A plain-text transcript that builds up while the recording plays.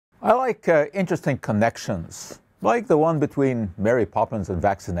I like interesting connections, like the one between Mary Poppins and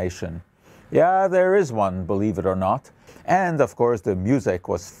vaccination. Yeah, there is one, believe it or not. And of course, the music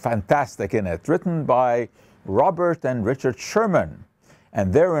was fantastic in it, written by Robert and Richard Sherman.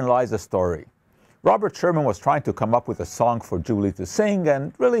 And therein lies the story. Robert Sherman was trying to come up with a song for Julie to sing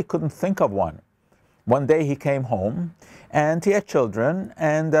and really couldn't think of one. One day he came home and he had children,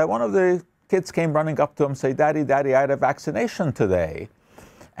 and one of the kids came running up to him and said, "Daddy, Daddy, I had a vaccination today."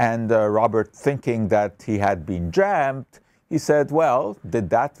 And Robert, thinking that he had been jabbed, he said, "Well, did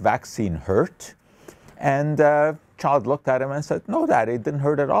that vaccine hurt?" And child looked at him and said, "No, Daddy, it didn't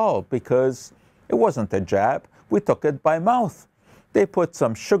hurt at all because it wasn't a jab. We took it by mouth. They put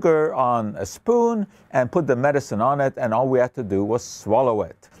some sugar on a spoon and put the medicine on it, and all we had to do was swallow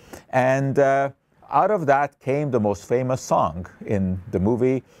it." And out of that came the most famous song in the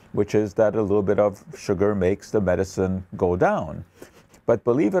movie, which is that a little bit of sugar makes the medicine go down. But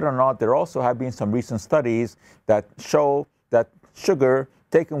believe it or not, there also have been some recent studies that show that sugar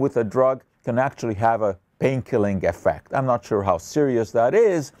taken with a drug can actually have a pain-killing effect. I'm not sure how serious that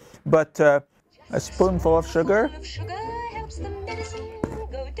is, but a spoonful of sugar, it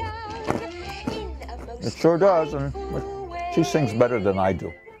sure does, and she sings better than I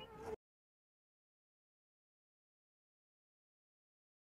do.